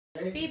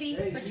Hey,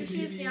 Phoebe, put your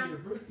shoes down. Your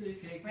birthday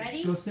cake.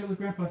 Ready? Go sit with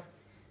Grandpa.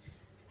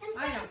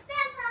 I know.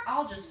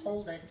 I'll just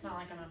hold it. It's not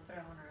like I'm going to put it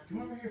on her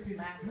Come over here, Phoebe.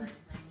 lap or anything.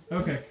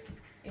 Okay.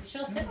 If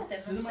she'll sit with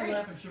him, Sit in that's my great.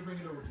 lap and she'll bring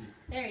it over to you.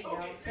 There you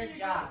go. Good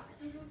job.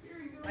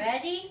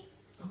 Ready?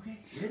 Okay,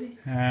 ready?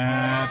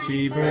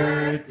 Happy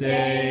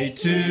birthday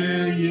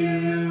to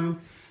you.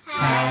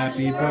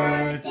 Happy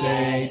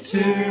birthday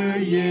to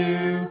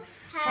you.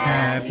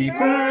 Happy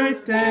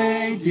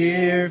birthday,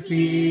 dear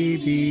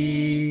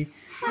Phoebe.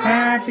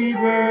 Happy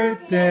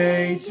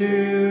birthday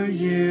to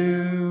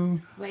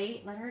you.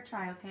 Wait, let her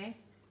try, okay?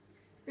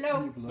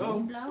 Blow.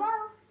 Blow.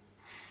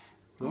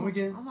 Blow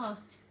again.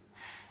 Almost.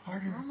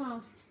 Harder.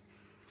 Almost.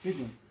 Big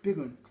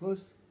one.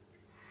 Close.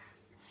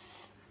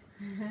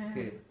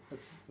 Okay,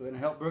 we're gonna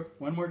help Brooke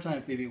one more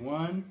time, Phoebe.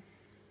 1,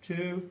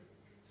 2,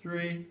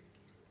 3.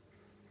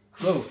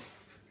 Blow.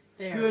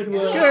 There Good we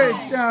go. one. Good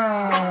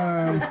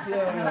job. Good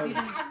I hope job. you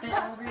didn't spit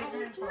all over your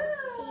grandpa.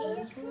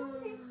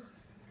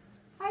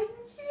 Hide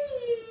and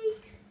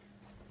seek.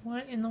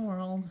 What in the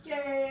world?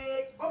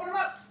 Yay! Open them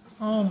up.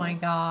 Oh my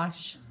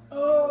gosh.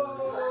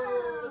 Oh.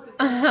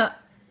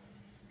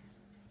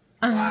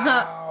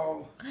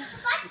 Wow.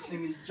 This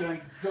thing is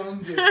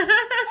gigantic.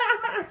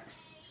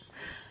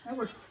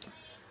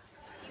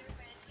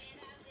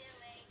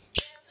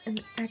 An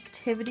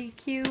activity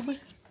cube.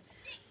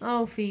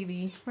 Oh,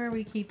 Phoebe, where are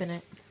we keeping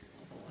it?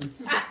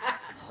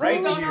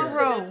 Right Hold on, here.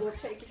 row. We'll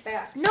take it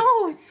back.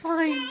 No, it's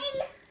fine.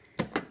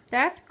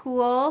 That's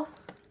cool.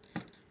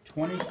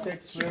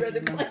 26 She'd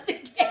rather right play now.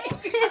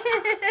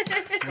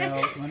 the game.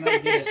 Well, when I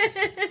get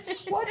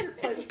it. Watch her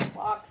play with the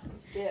box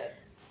instead.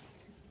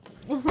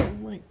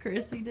 Like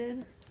Chrissy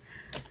did.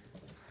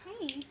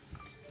 Thanks.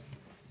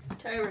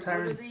 Tyron, what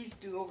Tyron. do these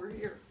do over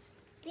here?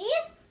 These?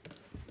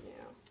 Yeah.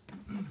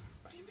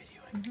 What are you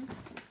videoing?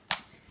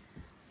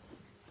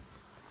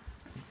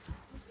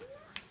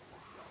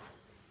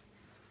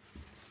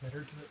 Let her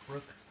do it,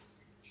 Brooke.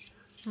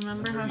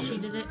 Remember how she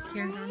did it?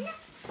 Here, John.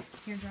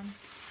 Here, John.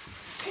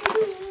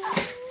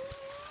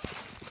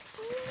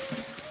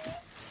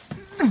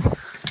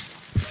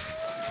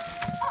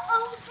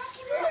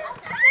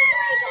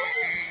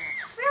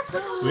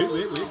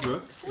 Wait,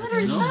 Brooke. Let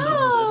her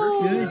go.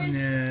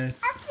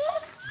 Goodness.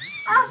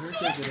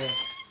 Phoebe.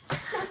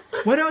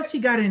 What else you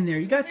got in there?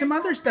 You got some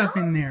other stuff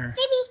in there.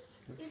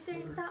 Phoebe. Is there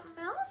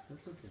something else?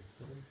 That's okay.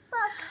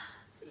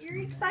 Look. You're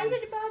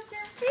excited about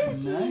your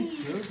fishies.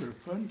 Nice. Those are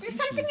fun. There's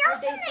something Are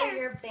else they in for there.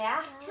 your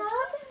bathtub?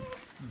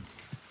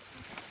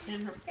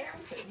 In her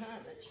fountain, huh?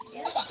 That she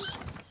Yeah.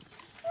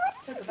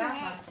 Took a bath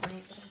last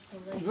night, but I'm so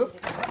late. Whoop.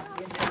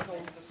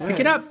 Pick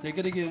it up. Take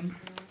it again.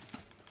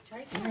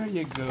 Try to There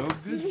you go.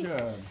 Good job.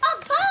 A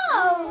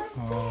boat.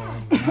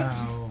 Oh,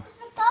 wow.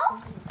 A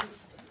boat.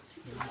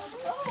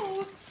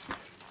 boat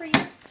for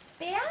your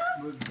bath.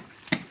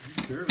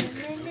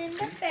 Swimming in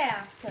the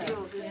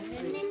bathtub.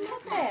 Swimming in the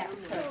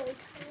bathtub.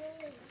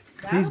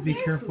 Please be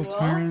careful,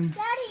 Tyron.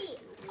 Daddy.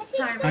 I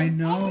think Tyron. I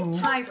know.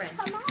 Tyron,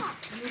 come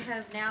off. you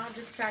have now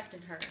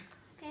distracted her.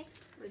 Okay.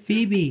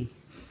 Phoebe,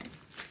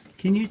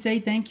 can you say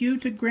thank you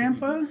to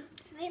Grandpa?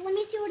 Wait, let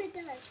me see what it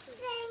does.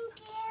 Thank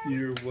you.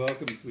 You're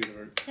welcome,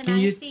 sweetheart. Can Can I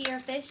you- see your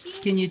fishy?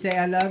 Can you say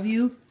I love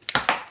you?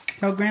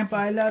 Tell Grandpa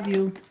I love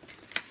you.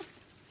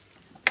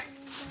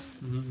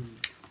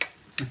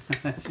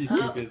 She's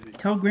too busy.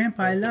 Tell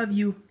Grandpa I love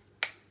you.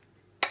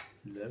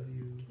 Love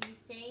you. Can you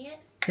say it?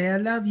 Say I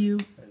love you.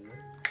 I love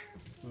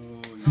you.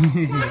 Oh,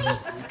 Daddy,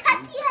 cut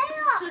the eye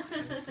off.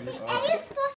 The eye is supposed